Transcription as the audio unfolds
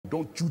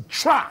don't you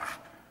try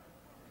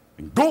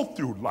and go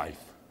through life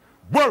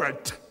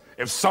worried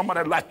if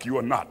somebody like you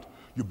or not.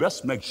 You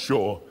best make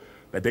sure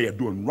that they are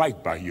doing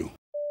right by you.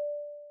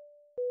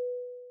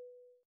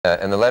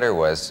 And the letter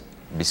was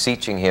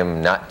beseeching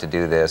him not to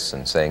do this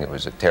and saying it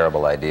was a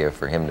terrible idea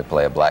for him to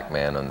play a black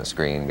man on the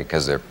screen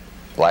because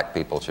black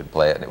people should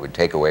play it and it would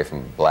take away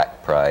from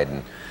black pride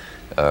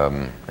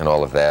and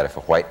all of that if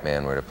a white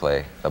man were to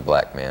play a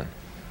black man.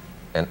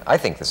 And I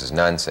think this is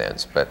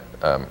nonsense, but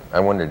I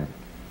wondered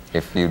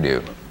if you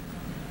do.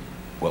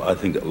 Well, I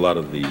think a lot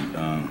of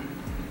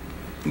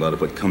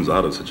what comes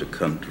out of such a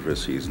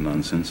controversy is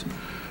nonsense.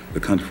 The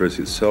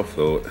controversy itself,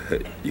 though,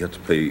 you have to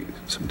pay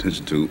some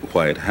attention to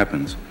why it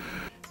happens.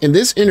 In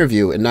this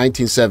interview in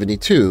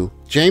 1972,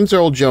 James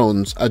Earl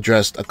Jones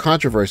addressed a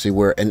controversy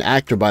where an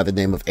actor by the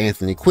name of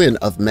Anthony Quinn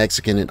of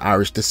Mexican and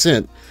Irish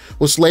descent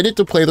was slated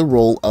to play the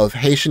role of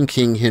Haitian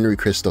King Henri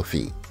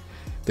Christophe.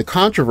 The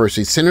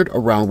controversy centered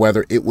around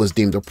whether it was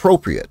deemed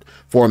appropriate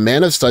for a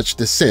man of such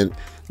descent,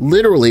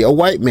 literally a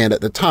white man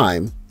at the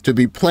time, to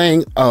be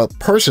playing a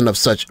person of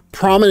such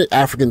prominent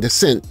African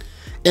descent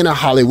in a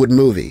Hollywood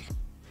movie.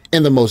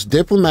 In the most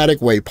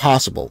diplomatic way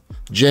possible,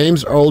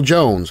 James Earl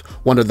Jones,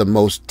 one of the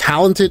most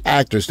talented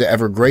actors to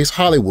ever grace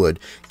Hollywood,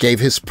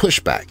 gave his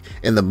pushback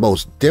in the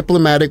most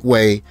diplomatic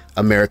way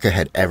America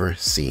had ever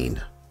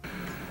seen.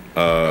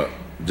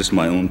 Just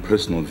my own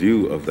personal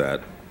view of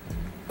that,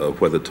 of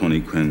whether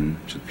Tony Quinn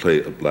should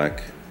play a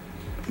black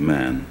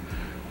man.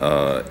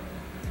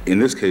 In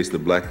this case, the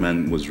black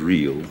man was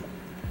real,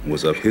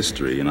 was of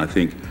history, and I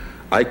think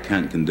I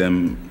can't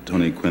condemn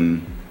Tony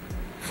Quinn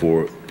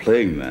for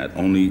playing that.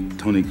 Only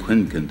Tony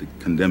Quinn can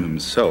condemn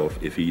himself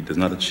if he does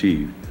not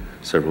achieve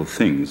several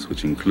things,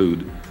 which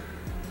include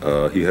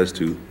he has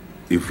to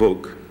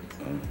evoke,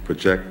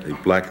 project a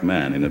black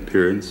man in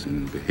appearance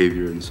and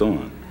behavior and so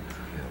on.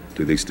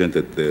 To the extent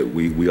that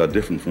we are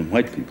different from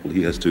white people,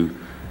 he has to,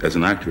 as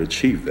an actor,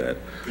 achieve that.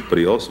 But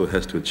he also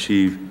has to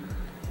achieve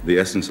the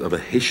essence of a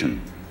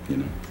Haitian, you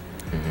know.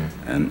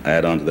 And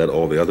add on to that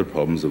all the other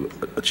problems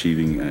of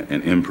achieving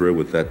an emperor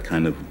with that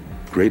kind of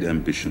great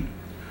ambition.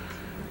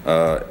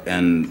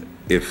 And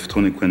if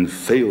Tony Quinn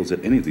fails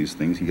at any of these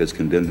things, he has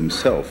condemned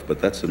himself. But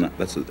that's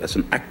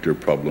an actor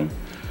problem,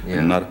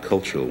 and not a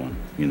cultural one,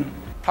 you know.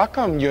 How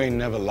come you ain't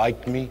never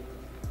liked me?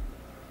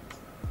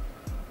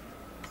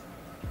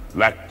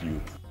 Liked you.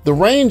 The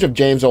range of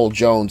James Earl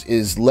Jones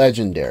is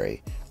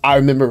legendary. I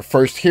remember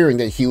first hearing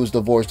that he was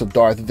the voice of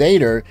Darth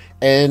Vader,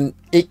 and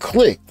it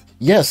clicked.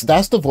 Yes,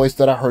 that's the voice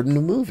that I heard in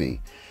the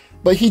movie.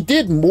 But he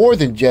did more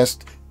than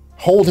just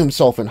hold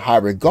himself in high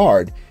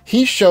regard.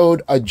 He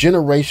showed a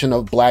generation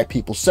of black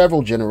people,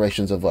 several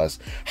generations of us,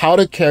 how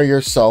to carry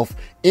yourself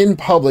in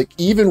public,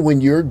 even when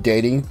you're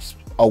dating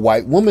a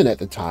white woman at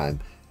the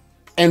time.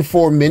 And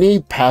for many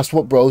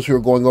passport bros who are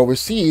going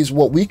overseas,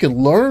 what we could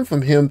learn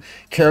from him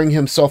carrying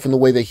himself in the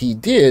way that he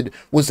did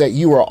was that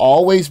you are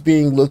always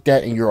being looked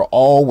at and you're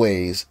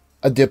always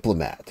a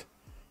diplomat.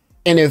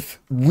 And if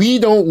we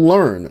don't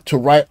learn to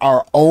write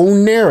our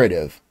own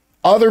narrative,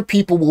 other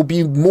people will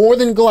be more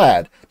than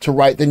glad to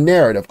write the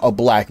narrative of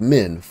black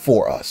men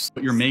for us.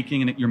 But you're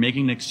making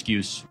an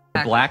excuse.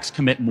 Blacks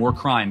commit more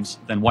crimes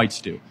than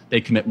whites do.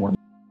 They commit more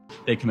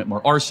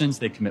arsons,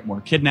 they commit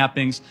more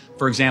kidnappings.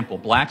 For example,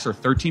 blacks are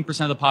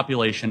 13% of the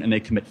population and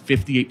they commit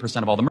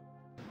 58% of all the murder.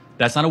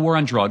 That's not a war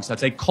on drugs,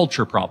 that's a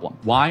culture problem.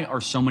 Why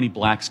are so many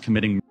blacks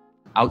committing murder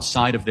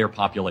outside of their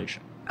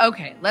population?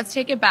 Okay, let's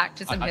take it back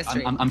to some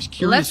history. I'm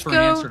curious for an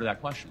answer to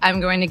that question. I'm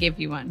going to give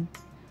you one.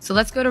 So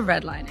let's go to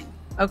redlining.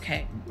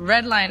 Okay,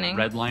 redlining.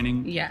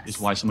 Redlining yes. Is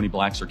why so many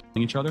blacks are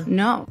killing each other?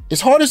 No.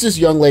 As hard as this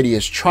young lady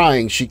is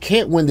trying, she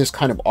can't win this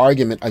kind of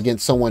argument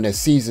against someone as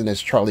seasoned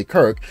as Charlie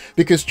Kirk,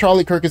 because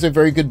Charlie Kirk is a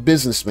very good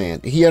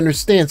businessman. He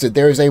understands that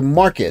there is a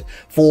market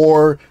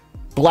for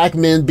black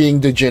men being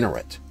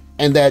degenerate,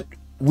 and that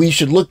we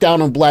should look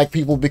down on black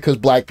people because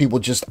black people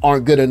just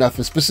aren't good enough,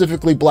 and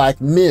specifically black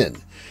men.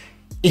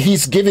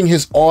 He's giving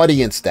his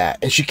audience that,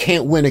 and she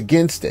can't win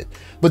against it.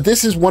 But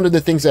this is one of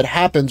the things that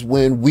happens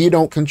when we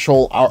don't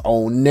control our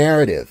own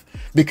narrative,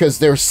 because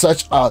there's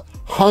such a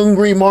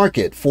hungry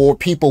market for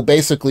people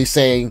basically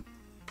saying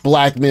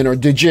black men are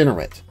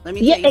degenerate. Let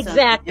me tell you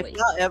exactly. If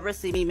y'all ever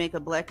see me make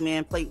a black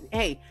man plate,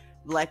 hey,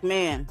 black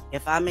man,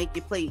 if I make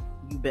your plate,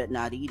 you better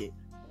not eat it.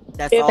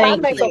 That's if all I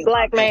make a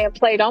black man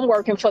plate, I'm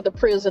working for the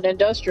prison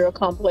industrial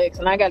complex,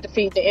 and I got to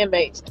feed the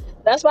inmates.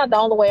 That's about the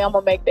only way I'm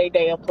gonna make their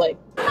damn plate.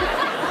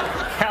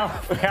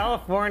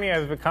 California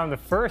has become the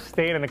first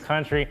state in the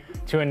country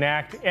to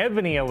enact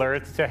ebony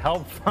alerts to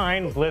help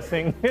find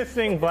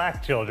missing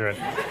black children.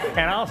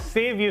 And I'll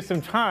save you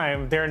some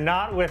time, they're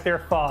not with their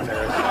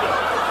fathers.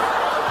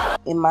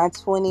 In my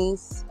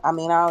 20s, I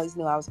mean, I always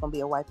knew I was going to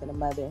be a wife and a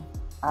mother.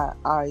 I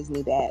always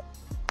knew that.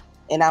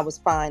 And I was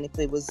fine if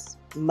it was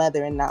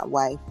mother and not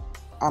wife.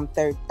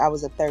 I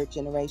was a third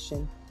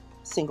generation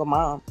single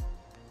mom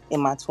in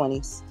my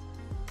 20s.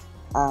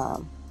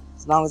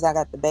 As long as I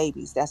got the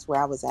babies, that's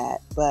where I was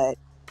at. But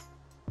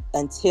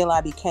until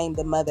I became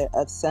the mother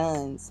of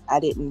sons, I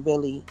didn't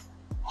really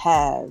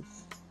have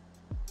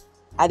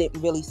I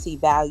didn't really see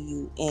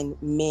value in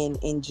men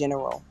in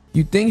general.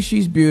 You think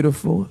she's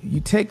beautiful, you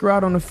take her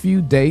out on a few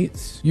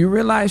dates, you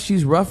realize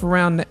she's rough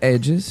around the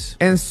edges,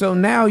 and so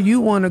now you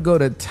want to go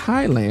to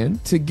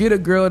Thailand to get a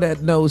girl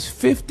that knows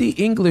 50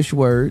 English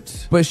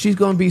words, but she's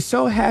going to be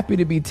so happy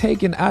to be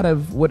taken out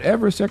of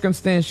whatever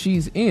circumstance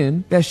she's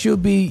in that she'll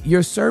be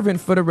your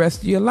servant for the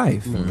rest of your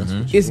life.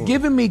 It's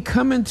giving me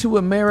Coming to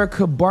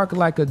America, Bark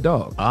Like a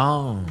Dog.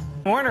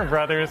 Warner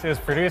Brothers is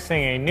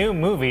producing a new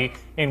movie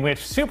in which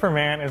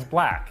Superman is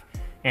black.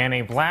 And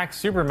a black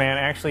Superman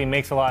actually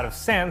makes a lot of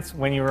sense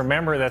when you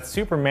remember that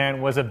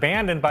Superman was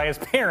abandoned by his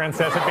parents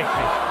as a baby.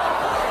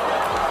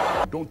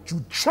 Don't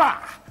you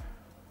try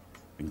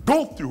and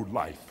go through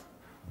life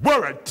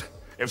worried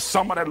if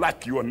somebody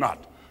like you or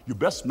not. You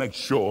best make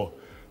sure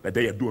that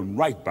they are doing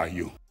right by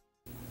you.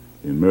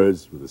 He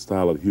emerged with a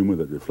style of humor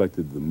that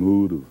reflected the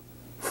mood of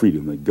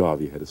freedom that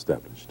Garvey had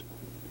established.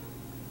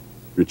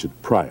 Richard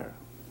Pryor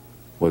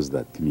was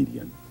that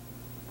comedian,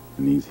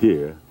 and he's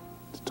here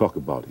to talk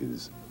about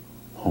his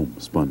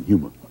homespun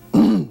humor.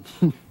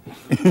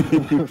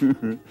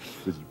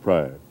 Richard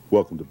Pryor,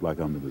 welcome to Black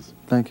Omnibus.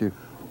 Thank you.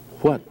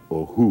 What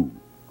or who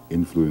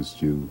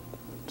influenced you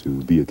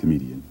to be a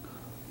comedian?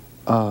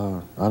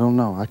 I don't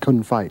know. I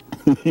couldn't fight.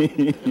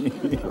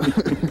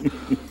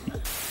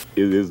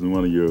 Isn't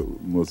one of your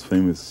most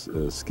famous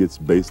skits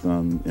based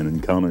on an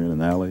encounter in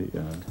an alley?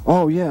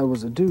 Oh, yeah, it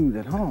was a dude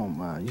at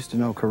home. Used to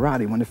know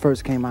karate when it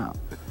first came out.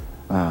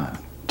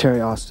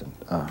 Terry Austin.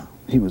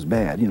 He was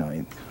bad, you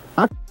know.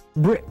 I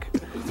brick.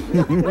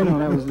 You know,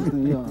 that was just,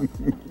 you know.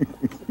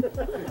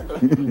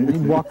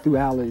 He'd walk through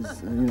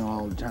alleys, you know,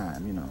 all the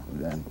time, you know.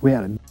 And we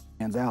had a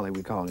man's alley,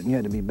 we called it. And you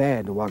had to be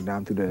bad to walk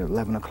down through there at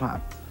 11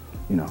 o'clock,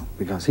 you know,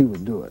 because he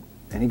would do it.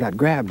 And he got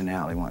grabbed in the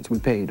alley once. We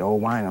paid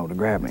old wino to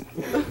grab him.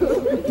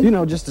 You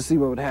know, just to see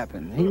what would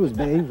happen. He was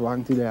bad, he was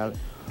walking through the alley.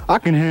 I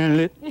can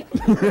handle it.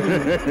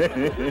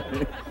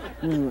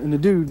 You know, and the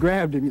dude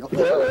grabbed him.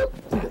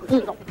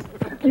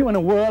 You in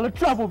a world of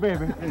trouble,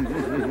 baby.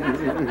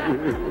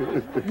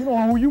 You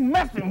know who you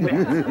messing with.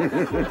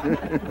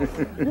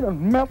 You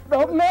done messed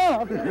up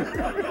now.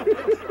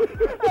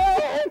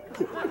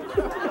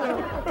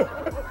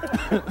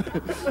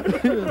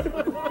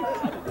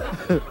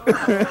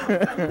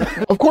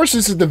 Of course,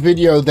 this is the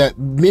video that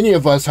many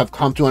of us have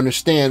come to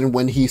understand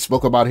when he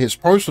spoke about his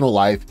personal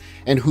life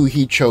and who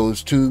he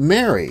chose to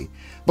marry.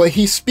 But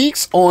he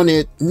speaks on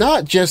it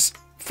not just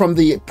from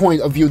the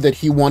point of view that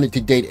he wanted to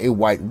date a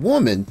white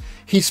woman.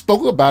 He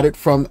spoke about it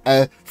from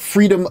a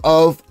freedom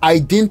of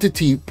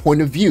identity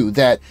point of view,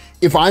 that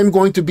if I'm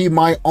going to be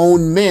my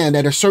own man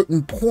at a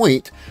certain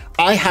point,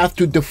 I have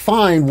to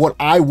define what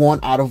I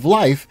want out of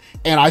life,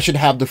 and I should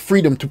have the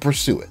freedom to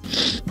pursue it.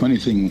 Funny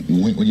thing,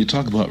 when you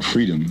talk about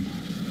freedom,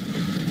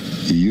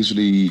 you're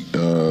usually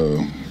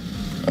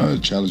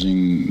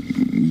challenging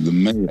the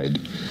male.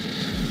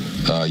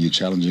 You're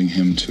challenging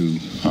him to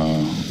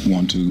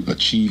want to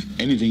achieve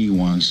anything he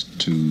wants,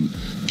 to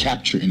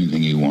capture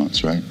anything he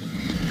wants, right?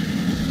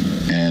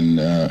 And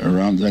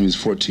around the time he's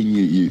 14,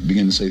 you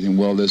begin to say,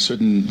 well, there's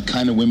certain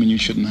kind of women you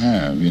shouldn't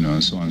have, you know,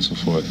 and so on and so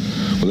forth.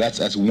 Well,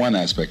 that's one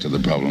aspect of the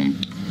problem.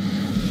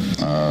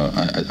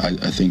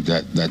 I think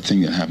that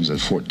thing that happens at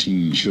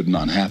 14 should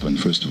not happen,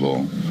 first of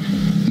all.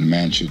 The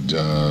man should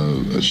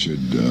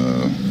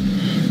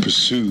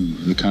pursue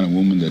the kind of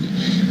woman that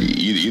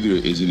either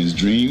is in his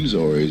dreams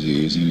or is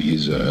in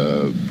his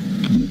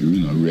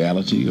you know,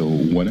 reality or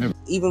whatever.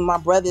 Even my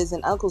brothers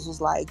and uncles was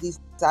like, these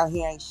out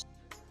here ain't shit.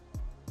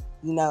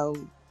 You know,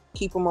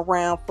 keep them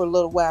around for a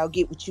little while,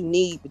 get what you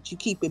need, but you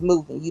keep it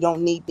moving. You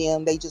don't need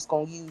them. They just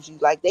gonna use you.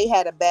 Like, they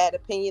had a bad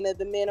opinion of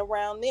the men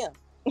around them.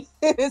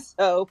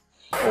 So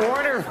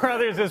Warner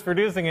Brothers is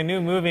producing a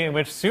new movie in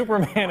which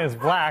Superman is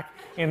black.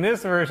 In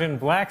this version,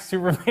 Black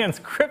Superman's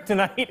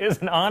kryptonite is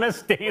an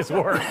honest day's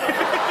work.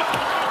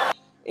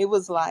 It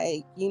was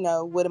like, you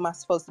know, what am I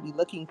supposed to be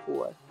looking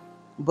for?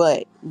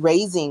 But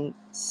raising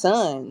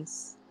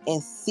sons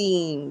and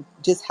seeing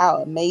just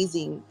how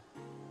amazing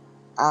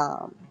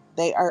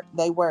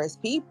they were as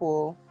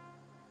people,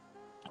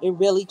 it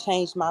really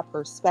changed my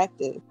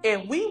perspective.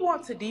 And we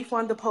want to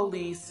defund the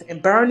police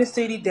and burn the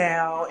city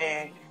down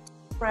and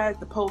drag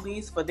the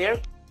police for their.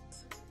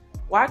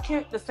 Why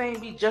can't the same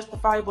be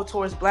justifiable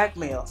towards black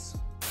males?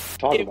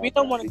 If we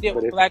don't want to deal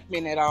with black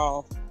men at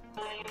all.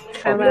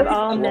 I love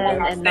all men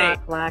and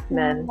not black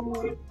men.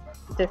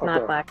 Just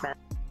not black men.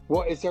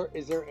 Well, is there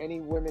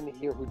any women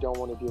here who don't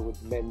want to deal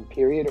with men,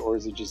 period, or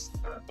is it just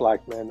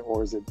black men,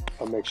 or is it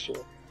a mixture?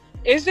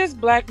 It's just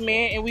black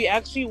men, and we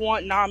actually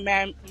want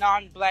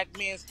non-black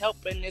men's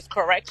help in these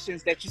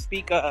corrections that you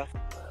speak of.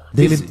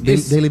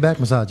 Daily back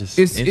massages.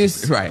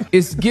 It's right.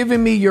 It's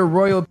giving me your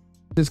royal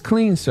is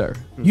clean, sir.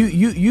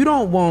 You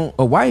don't want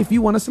a wife,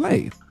 you want a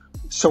slave.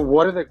 So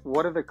what are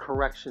the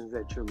corrections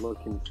that you're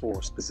looking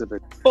for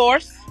specifically?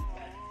 Force,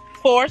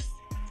 because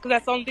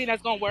that's the only thing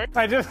that's gonna work.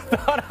 I just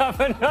thought of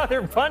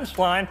another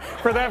punchline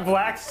for that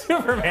Black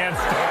Superman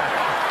story.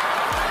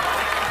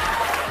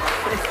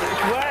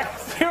 Black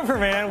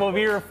Superman will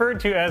be referred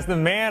to as the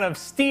Man of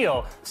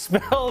Steel,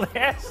 spelled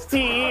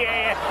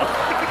S-T-E-A-L.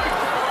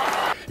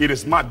 It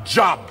is my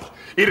job.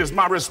 It is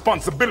my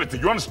responsibility.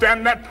 You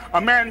understand that?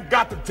 A man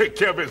got to take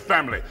care of his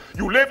family.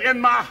 You live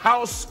in my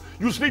house.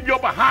 You sleep your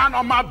behind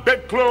on my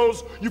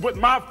bedclothes. You put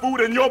my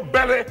food in your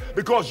belly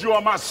because you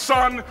are my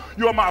son.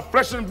 You are my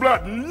flesh and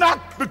blood,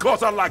 not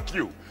because I like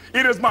you.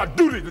 It is my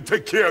duty to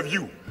take care of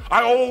you.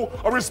 I owe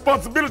a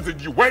responsibility to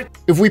you. Wait.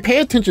 If we pay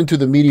attention to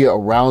the media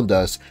around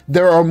us,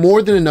 there are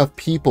more than enough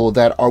people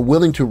that are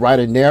willing to write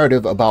a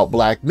narrative about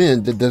black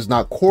men that does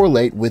not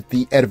correlate with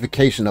the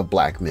edification of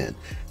black men.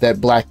 That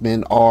black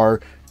men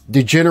are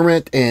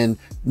degenerate and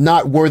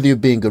not worthy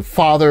of being good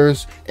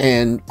fathers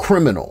and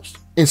criminals,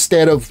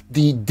 instead of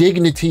the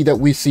dignity that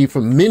we see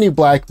from many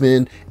black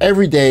men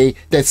every day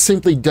that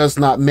simply does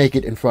not make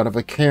it in front of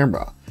a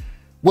camera.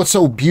 What's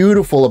so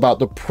beautiful about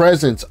the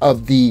presence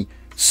of the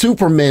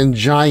Superman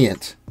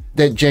giant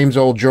that James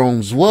Earl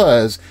Jones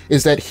was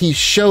is that he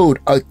showed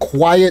a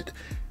quiet,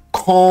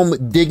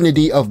 calm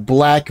dignity of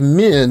black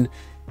men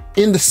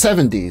in the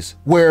 70s,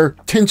 where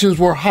tensions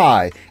were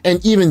high,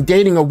 and even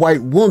dating a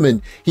white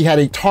woman, he had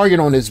a target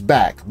on his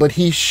back. But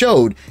he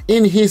showed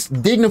in his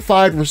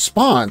dignified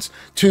response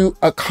to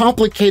a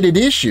complicated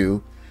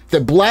issue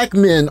that black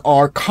men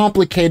are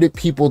complicated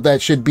people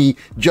that should be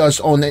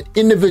judged on an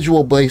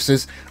individual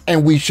basis,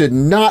 and we should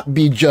not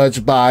be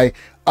judged by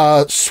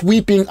a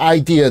sweeping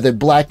idea that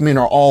black men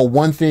are all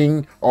one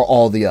thing or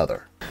all the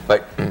other.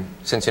 But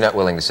since you're not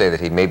willing to say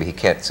that maybe he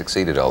can't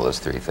succeed at all those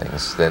three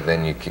things,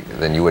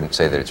 then you wouldn't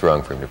say that it's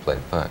wrong for him to play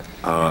the part.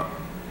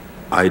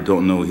 I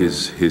don't know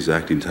his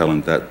acting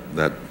talent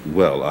that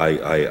well. I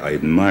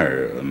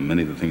admire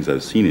many of the things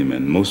I've seen him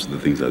in, most of the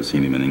things I've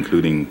seen him in,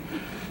 including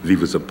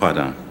Viva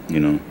Zapata, you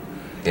know.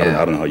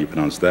 Yeah. I don't know how you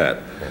pronounce that.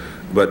 Yeah.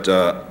 But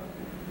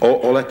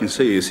all I can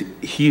say is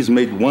he's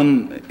made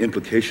one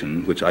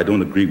implication which I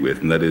don't agree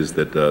with, and that is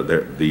that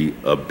the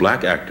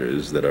black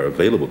actors that are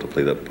available to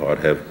play that part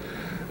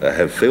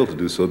have failed to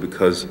do so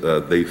because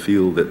they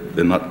feel that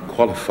they're not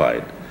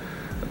qualified.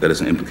 That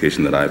is an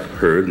implication that I've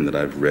heard and that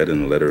I've read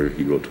in a letter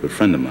he wrote to a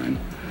friend of mine.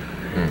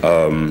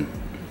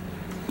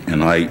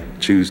 And I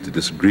choose to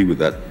disagree with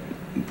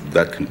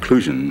that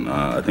conclusion.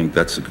 I think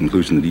that's a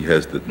conclusion that he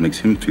has that makes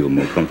him feel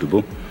more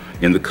comfortable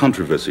in the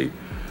controversy.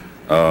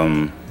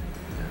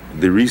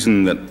 The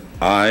reason that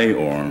I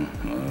or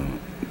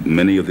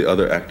many of the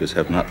other actors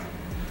have not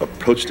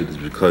approached it is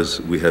because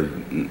we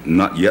have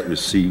not yet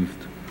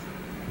received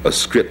a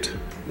script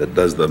that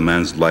does the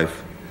man's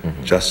life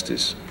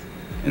justice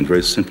in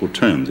very simple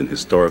terms, in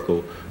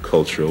historical,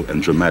 cultural,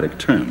 and dramatic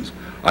terms.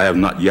 I have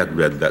not yet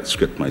read that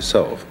script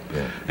myself.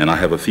 Yeah. And I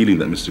have a feeling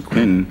that Mr.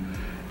 Quinn,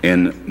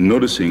 in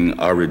noticing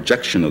our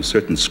rejection of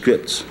certain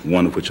scripts,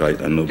 one of which I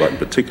know about in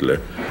particular,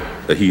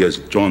 that he has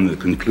drawn the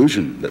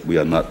conclusion that we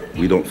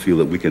don't feel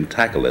that we can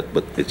tackle it,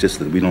 but it's just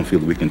that we don't feel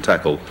that we can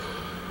tackle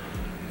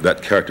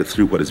that character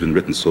through what has been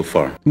written so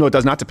far. No, it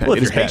does not depend. Well,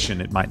 if you're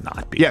Haitian, it might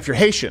not be. Yeah, if you're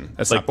Haitian,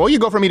 that's like, well, you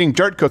go from eating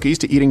dirt cookies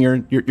to eating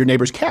your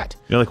neighbor's cat.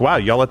 You're like, wow,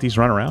 y'all let these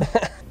run around?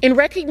 In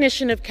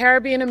recognition of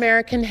Caribbean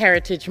American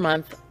Heritage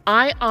Month,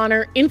 I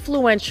honor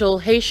influential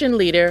Haitian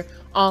leader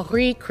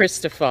Henri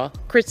Christophe.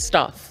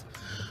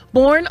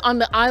 Born on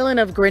the island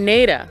of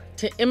Grenada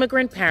to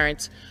immigrant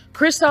parents,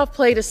 Christophe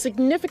played a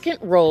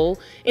significant role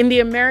in the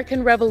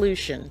American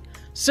Revolution,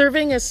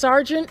 serving as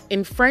sergeant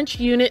in French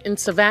unit in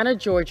Savannah,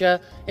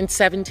 Georgia in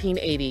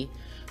 1780.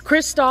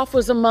 Christophe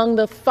was among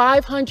the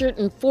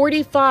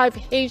 545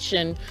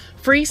 Haitian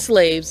free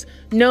slaves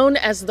known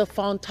as the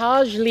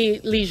Fontage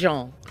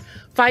Legion,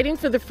 fighting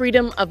for the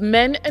freedom of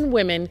men and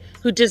women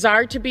who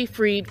desired to be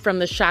freed from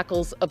the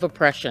shackles of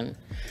oppression.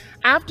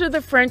 After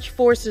the French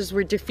forces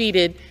were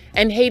defeated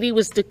and Haiti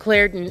was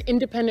declared an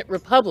independent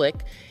republic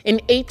in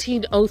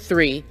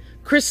 1803,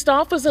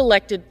 Christophe was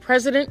elected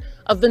president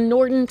of the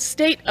Northern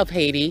State of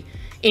Haiti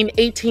in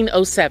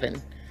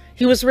 1807.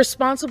 He was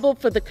responsible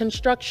for the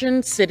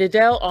construction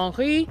Citadelle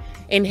Henri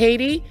in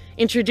Haiti,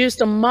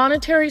 introduced a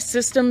monetary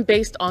system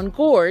based on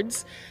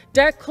gourds,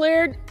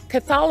 declared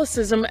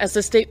Catholicism as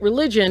a state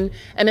religion,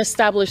 and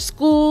established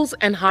schools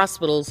and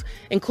hospitals,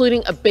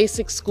 including a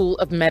basic school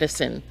of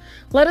medicine.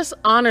 Let us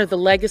honor the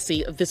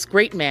legacy of this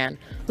great man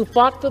who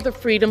fought for the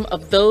freedom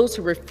of those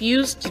who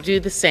refused to do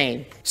the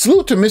same.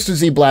 Salute to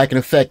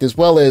MrZBlackneffect, as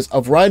well as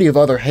a variety of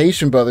other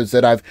Haitian brothers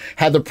that I've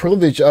had the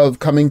privilege of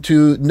coming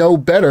to know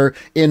better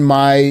in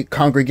my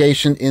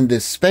congregation in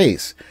this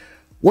space.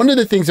 One of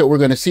the things that we're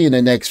going to see in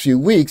the next few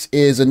weeks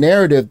is a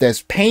narrative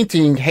that's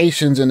painting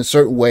Haitians in a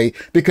certain way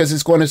because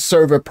it's going to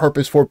serve a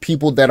purpose for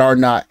people that are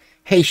not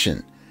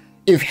Haitian.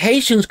 If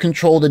Haitians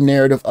control the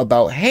narrative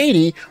about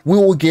Haiti, we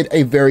will get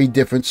a very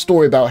different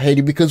story about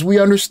Haiti because we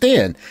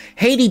understand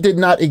Haiti did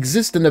not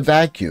exist in a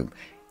vacuum.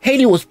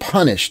 Haiti was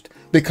punished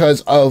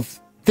because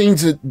of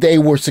things that they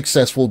were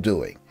successful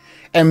doing.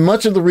 And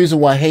much of the reason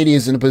why Haiti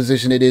is in the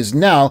position it is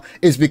now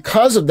is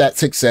because of that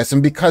success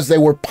and because they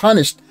were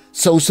punished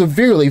so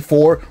severely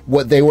for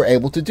what they were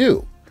able to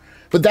do.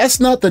 But that's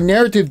not the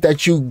narrative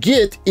that you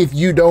get if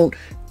you don't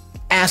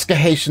ask a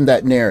Haitian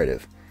that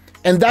narrative.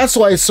 And that's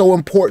why it's so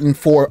important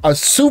for a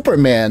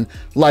Superman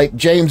like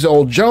James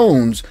Earl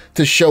Jones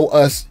to show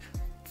us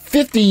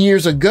 50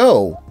 years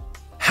ago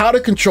how to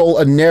control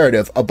a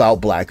narrative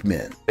about black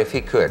men. If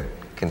he could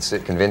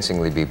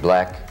convincingly be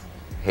black,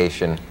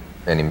 Haitian,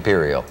 and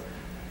imperial,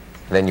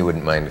 then you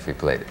wouldn't mind if he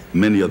played it.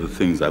 Many other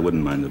things I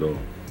wouldn't mind at all.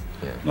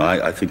 Yeah. No,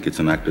 I think it's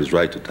an actor's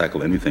right to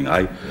tackle anything.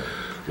 I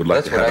would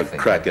like to have a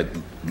crack at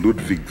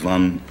Ludwig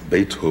van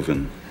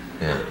Beethoven.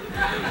 Yeah.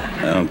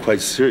 And I'm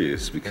quite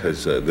serious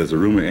because there's a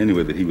rumor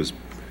anyway that he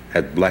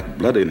had black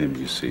blood in him,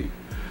 you see.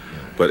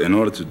 But in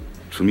order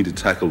for me to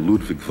tackle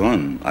Ludwig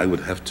van, I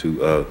would have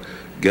to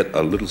get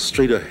a little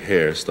straighter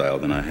hairstyle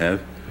than I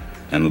have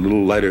and a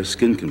little lighter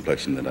skin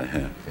complexion than I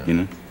have, you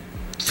know?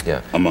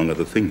 Yeah. Among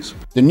other things.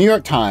 The New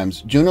York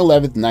Times, June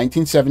 11th,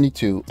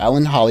 1972,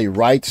 Alan Hawley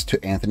writes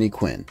to Anthony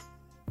Quinn.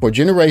 For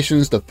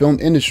generations, the film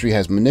industry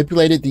has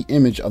manipulated the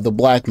image of the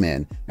black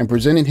man and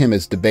presented him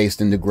as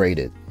debased and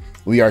degraded.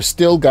 We are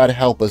still, God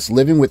help us,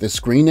 living with the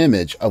screen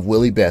image of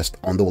Willie Best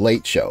on The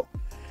Late Show.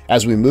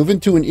 As we move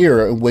into an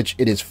era in which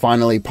it is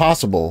finally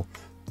possible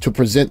to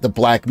present the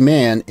black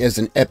man as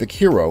an epic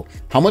hero,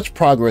 how much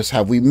progress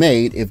have we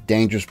made if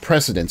dangerous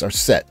precedents are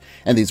set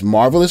and these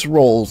marvelous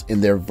roles in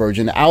their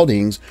virgin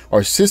outings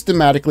are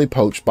systematically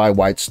poached by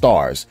white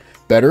stars,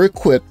 better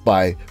equipped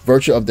by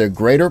virtue of their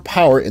greater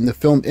power in the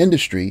film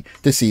industry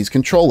to seize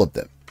control of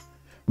them?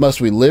 Must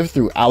we live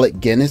through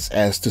Alec Guinness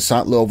as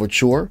Toussaint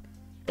Louverture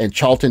and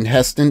Charlton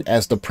Heston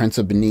as the Prince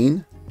of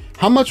Benin?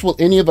 How much will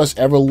any of us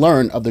ever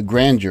learn of the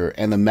grandeur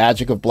and the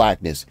magic of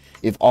blackness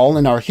if all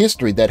in our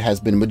history that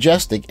has been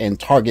majestic and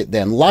target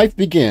than life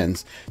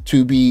begins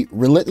to be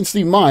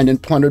relentlessly mined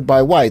and plundered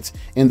by whites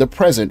in the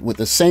present with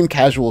the same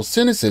casual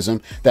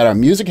cynicism that our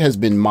music has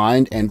been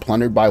mined and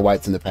plundered by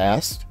whites in the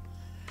past?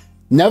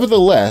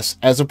 Nevertheless,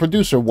 as a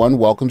producer, one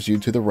welcomes you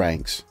to the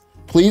ranks.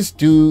 Please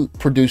do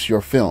produce your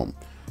film.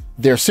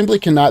 There simply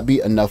cannot be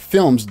enough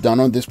films done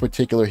on this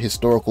particular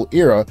historical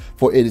era,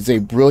 for it is a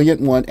brilliant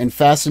one and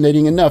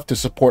fascinating enough to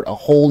support a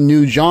whole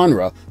new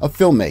genre of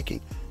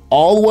filmmaking.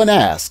 All one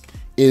asks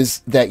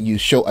is that you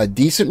show a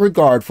decent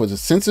regard for the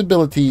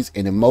sensibilities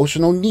and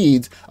emotional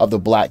needs of the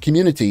black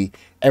community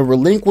and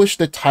relinquish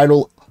the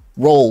title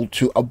role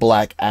to a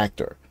black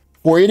actor.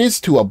 For it is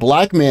to a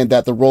black man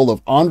that the role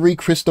of Henri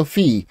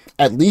Christophe,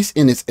 at least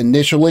in its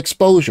initial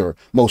exposure,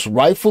 most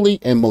rightfully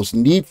and most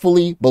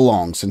needfully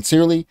belongs.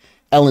 Sincerely,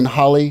 Ellen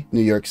Hawley,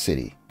 New York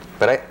City.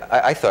 But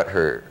I thought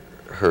her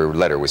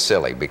letter was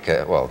silly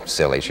because, well,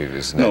 silly, she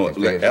was,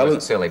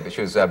 wasn't silly, but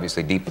she was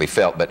obviously deeply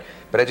felt, but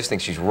I just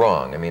think she's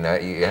wrong. I mean,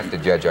 you have to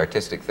judge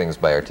artistic things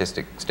by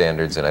artistic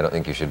standards, and I don't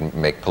think you should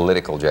make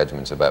political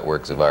judgments about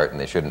works of art, and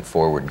they shouldn't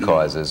forward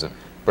causes.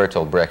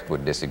 Bertolt Brecht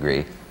would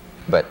disagree,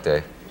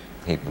 but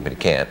he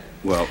can't.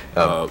 Well,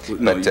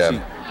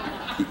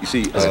 you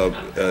see,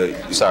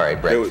 sorry,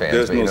 Brecht fans.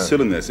 There's no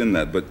silliness in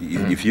that, but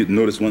if you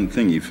notice one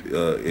thing,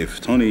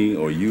 if Tony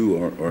or you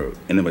or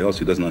anybody else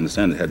who doesn't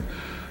understand it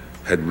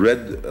had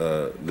read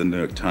the New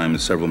York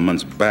Times several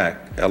months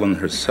back, Ellen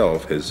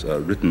herself has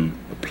written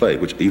a play,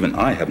 which even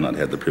I have not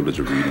had the privilege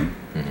of reading,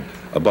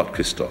 about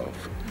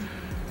Christophe,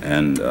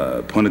 and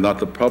pointed out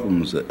the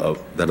problems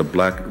that a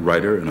black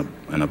writer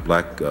and a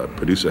black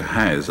producer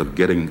has of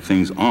getting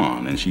things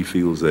on, and she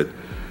feels that,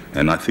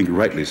 and I think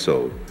rightly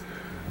so,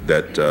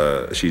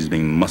 that she's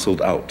being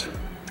muscled out,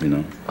 you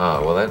know.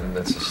 Ah, well,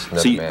 that's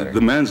see, matter.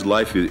 The man's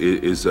life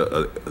is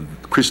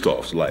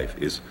Christophe's life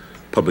is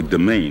public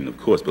domain, of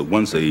course, but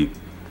once a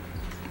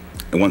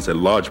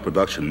large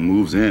production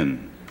moves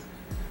in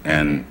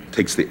and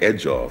takes the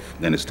edge off,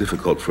 then it's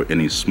difficult for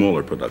any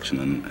smaller production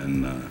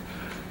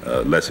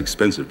and less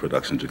expensive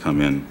production to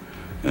come in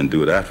and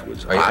do it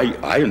afterwards.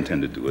 I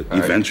intend to do it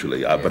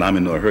eventually, but I'm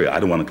in no hurry. I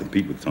don't want to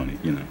compete with Tony,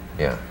 you know.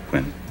 Yeah.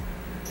 Quinn.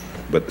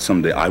 But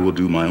someday I will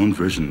do my own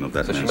version of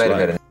that man's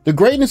life. The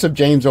greatness of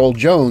James Earl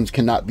Jones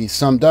cannot be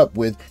summed up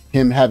with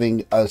him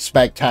having a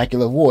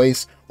spectacular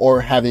voice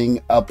or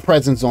having a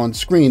presence on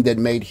screen that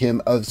made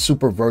him a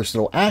super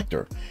versatile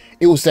actor.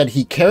 It was that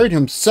he carried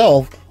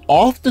himself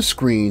off the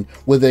screen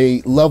with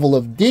a level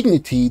of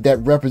dignity that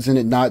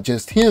represented not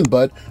just him,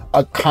 but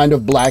a kind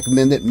of black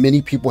men that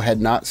many people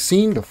had not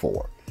seen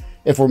before.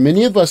 And for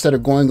many of us that are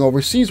going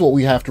overseas, what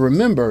we have to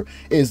remember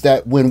is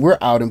that when we're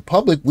out in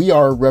public, we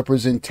are a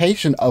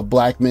representation of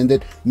black men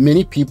that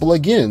many people,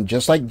 again,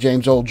 just like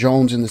James Earl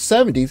Jones in the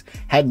 70s,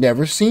 had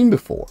never seen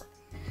before.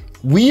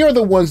 We are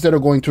the ones that are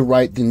going to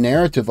write the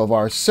narrative of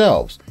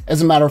ourselves.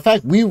 As a matter of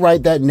fact, we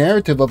write that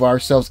narrative of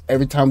ourselves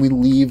every time we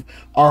leave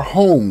our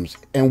homes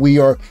and we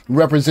are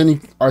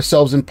representing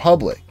ourselves in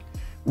public.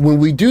 When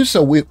we do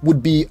so, it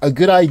would be a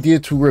good idea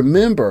to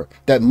remember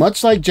that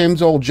much like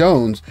James Earl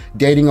Jones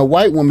dating a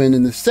white woman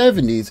in the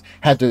 70s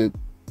had to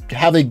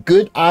have a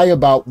good eye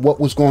about what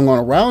was going on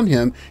around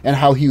him and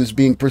how he was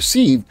being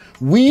perceived,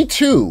 we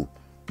too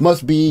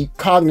must be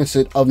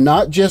cognizant of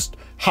not just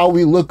how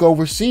we look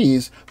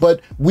overseas,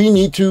 but we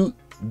need to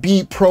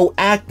be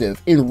proactive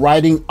in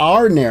writing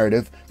our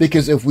narrative,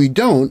 because if we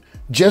don't,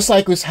 just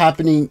like what's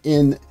happening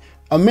in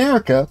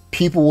America,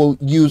 people will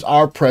use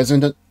our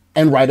present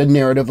and write a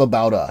narrative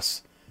about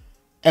us.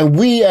 And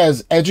we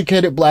as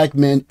educated black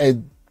men at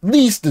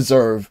least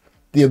deserve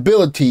the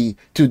ability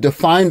to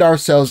define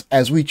ourselves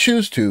as we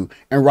choose to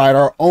and write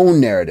our own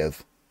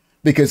narrative,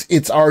 because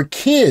it's our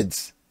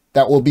kids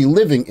that will be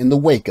living in the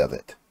wake of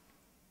it.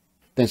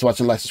 Thanks for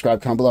watching. Like,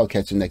 subscribe, comment below.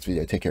 Catch you in the next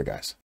video. Take care, guys.